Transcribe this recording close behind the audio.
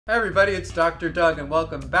Hi everybody, it's Dr. Doug and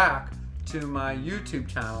welcome back to my YouTube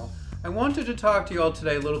channel. I wanted to talk to you all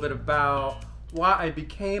today a little bit about why I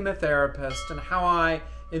became a therapist and how I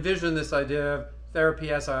envision this idea of therapy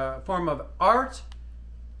as a form of art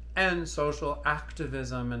and social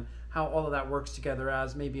activism, and how all of that works together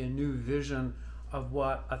as maybe a new vision of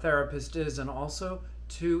what a therapist is, and also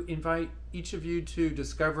to invite each of you to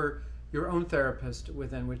discover your own therapist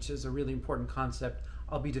within, which is a really important concept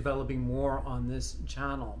I'll be developing more on this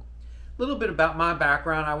channel. A little bit about my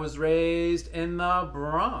background. I was raised in the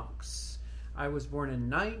Bronx. I was born in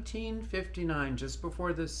 1959, just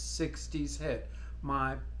before the 60s hit.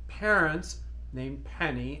 My parents, named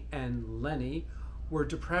Penny and Lenny, were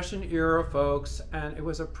Depression era folks, and it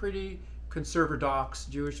was a pretty conservative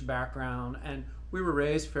Jewish background, and we were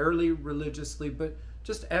raised fairly religiously. But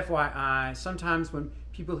just FYI, sometimes when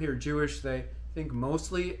people hear Jewish, they think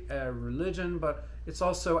mostly a religion, but it's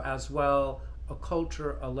also as well a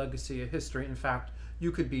culture, a legacy, a history. In fact,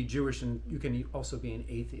 you could be Jewish and you can also be an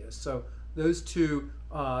atheist. So those two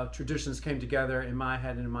traditions came together in my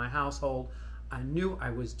head and in my household. I knew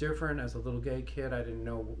I was different as a little gay kid. I didn't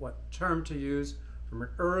know what term to use from an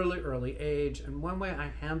early age. And one way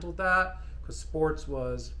I handled that, because sports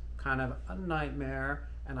was kind of a nightmare,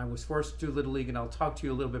 and I was forced to do Little League, and I'll talk to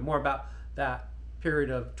you a little bit more about that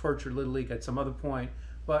period of tortured Little League at some other point.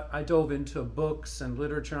 But I dove into books and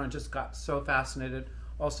literature, and I just got so fascinated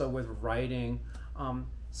also with writing.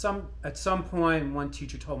 At some point, one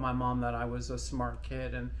teacher told my mom that I was a smart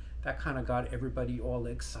kid, and that kind of got everybody all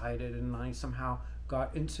excited, and I somehow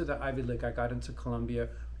got into the Ivy League. I got into Columbia,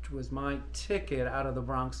 which was my ticket out of the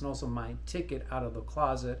Bronx and also my ticket out of the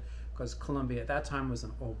closet, because Columbia at that time was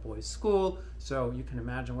an all-boys school. So you can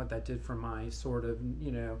imagine what that did for my sort of,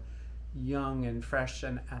 young and fresh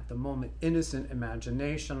and at the moment innocent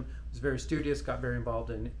imagination. Was very studious, got very involved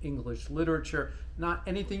in English literature. Not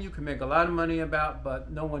anything you can make a lot of money about,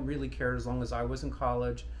 but no one really cared as long as I was in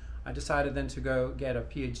college. I decided then to go get a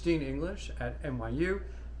PhD in English at NYU,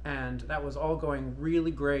 and that was all going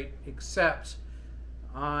really great, except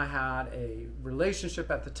I had a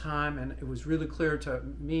relationship at the time, and it was really clear to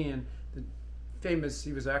me and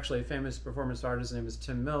he was actually a famous performance artist, his name was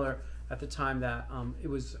Tim Miller, at the time, that it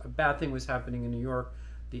was a bad thing was happening in New York,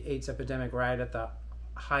 the AIDS epidemic right at the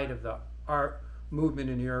height of the art movement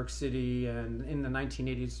in New York City, and in the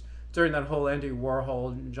 1980s, during that whole Andy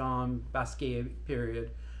Warhol, Jean Basquiat period.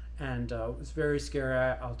 And it was very scary.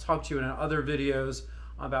 I'll talk to you in other videos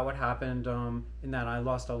about what happened in that. I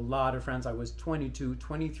lost a lot of friends. I was 22,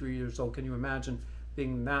 23 years old. Can you imagine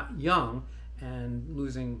being that young and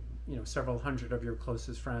losing several hundred of your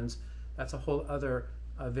closest friends? That's a whole other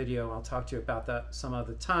video. I'll talk to you about that some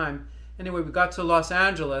other time. Anyway, we got to Los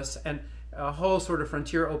Angeles, and a whole sort of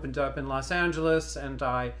frontier opened up in Los Angeles, and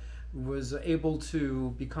I was able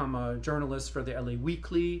to become a journalist for the LA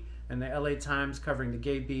Weekly and the LA Times, covering the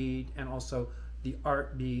gay beat and also the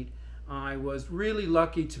art beat. I was really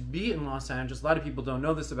lucky to be in Los Angeles. A lot of people don't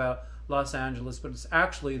know this about Los Angeles, but it's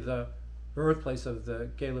actually the birthplace of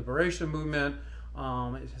the gay liberation movement.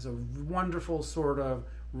 It has a wonderful sort of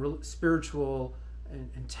spiritual and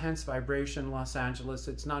intense vibration in Los Angeles.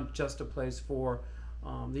 It's not just a place for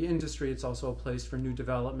the industry, it's also a place for new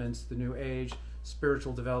developments, the new age,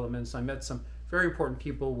 spiritual developments. I met some very important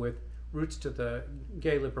people with roots to the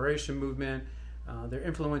gay liberation movement. Their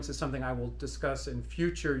influence is something I will discuss in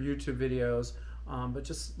future YouTube videos, but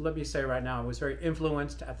just let me say right now, I was very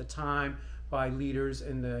influenced at the time by leaders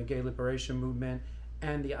in the gay liberation movement,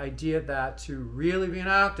 and the idea that to really be an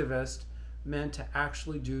activist meant to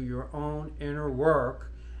actually do your own inner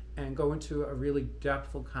work and go into a really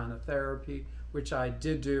depthful kind of therapy, which I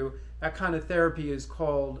did do. That kind of therapy is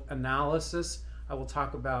called analysis. I will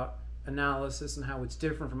talk about analysis and how it's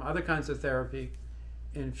different from other kinds of therapy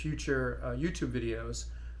in future YouTube videos.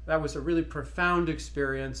 That was a really profound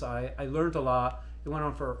experience. I learned a lot. It went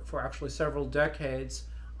on for actually several decades.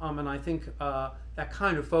 And I think that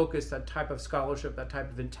kind of focus, that type of scholarship, that type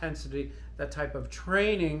of intensity, that type of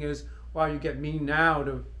training is why you get me now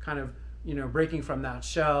to kind of, breaking from that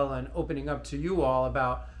shell and opening up to you all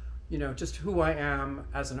about, just who I am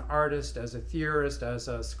as an artist, as a theorist, as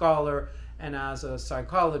a scholar, and as a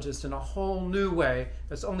psychologist in a whole new way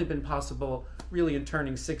that's only been possible really in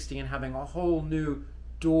turning 60 and having a whole new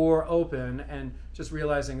door open, and just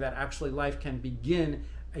realizing that actually life can begin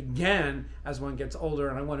again as one gets older.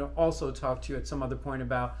 And I want to also talk to you at some other point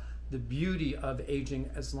about the beauty of aging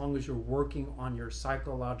as long as you're working on your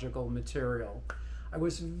psychological material. I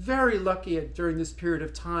was very lucky during this period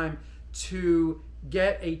of time to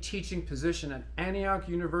get a teaching position at Antioch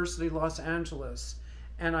University, Los Angeles.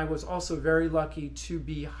 And I was also very lucky to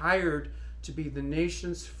be hired to be the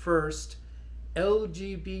nation's first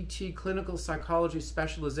LGBT clinical psychology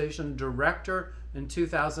specialization director in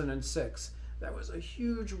 2006. That was a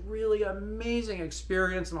huge, really amazing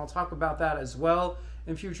experience, and I'll talk about that as well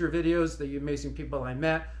in future videos, the amazing people I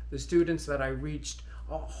met, the students that I reached,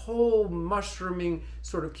 a whole mushrooming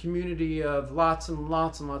sort of community of lots and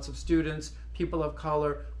lots and lots of students, people of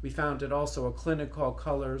color. We founded also a clinic called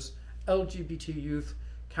Colors, LGBT Youth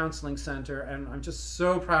Counseling Center, and I'm just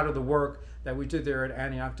so proud of the work that we did there at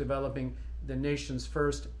Antioch, developing the nation's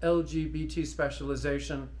first LGBT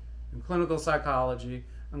specialization in clinical psychology.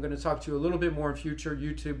 I'm going to talk to you a little bit more in future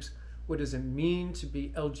YouTubes. What does it mean to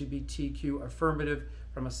be LGBTQ affirmative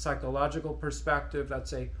from a psychological perspective?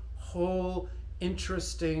 That's a whole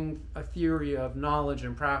interesting theory of knowledge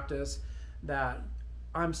and practice that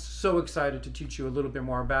I'm so excited to teach you a little bit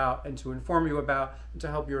more about and to inform you about and to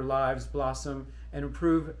help your lives blossom and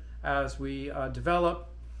improve as we develop.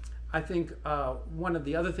 I think one of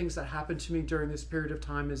the other things that happened to me during this period of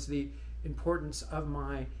time is the importance of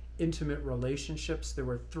my intimate relationships. There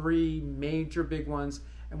were 3 major big ones,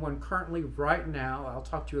 and one currently right now I'll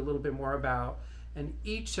talk to you a little bit more about. And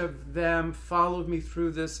each of them followed me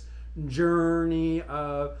through this journey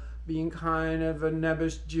of being kind of a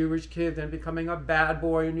nebbish Jewish kid, then becoming a bad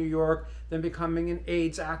boy in New York, then becoming an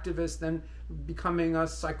AIDS activist, then becoming a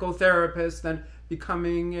psychotherapist, then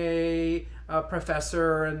becoming a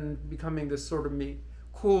professor, and becoming this sort of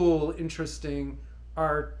cool, interesting,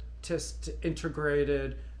 artist,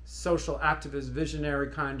 integrated, social activist, visionary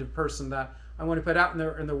kind of person that I want to put out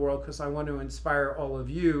in the world, because I want to inspire all of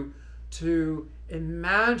you to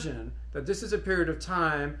imagine that this is a period of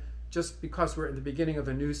time just because we're at the beginning of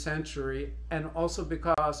a new century, and also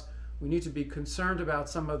because we need to be concerned about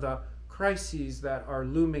some of the crises that are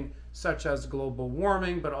looming, such as global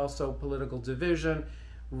warming, but also political division,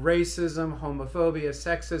 racism, homophobia,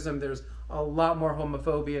 sexism. There's a lot more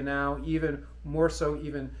homophobia now, even more so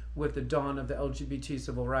even with the dawn of the LGBT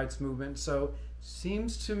civil rights movement. So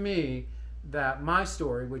seems to me that my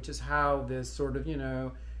story, which is how this sort of,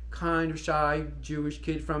 kind of shy Jewish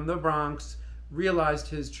kid from the Bronx realized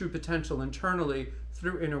his true potential internally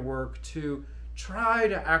through inner work to try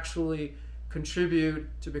to actually contribute,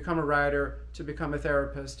 to become a writer, to become a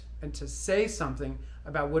therapist, and to say something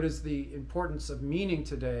about what is the importance of meaning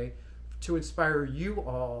today, to inspire you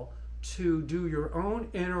all to do your own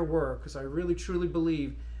inner work, because I really truly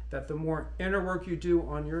believe that the more inner work you do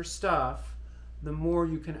on your stuff, the more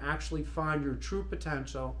you can actually find your true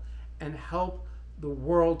potential and help the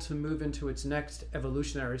world to move into its next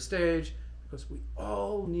evolutionary stage, because we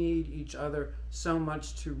all need each other so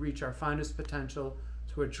much to reach our finest potential,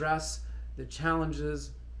 to address the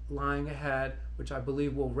challenges lying ahead, which I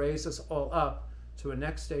believe will raise us all up to a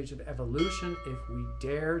next stage of evolution if we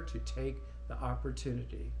dare to take the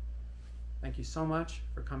opportunity. Thank you so much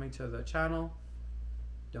for coming to the channel.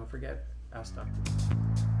 Don't forget, ask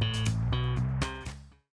Dr.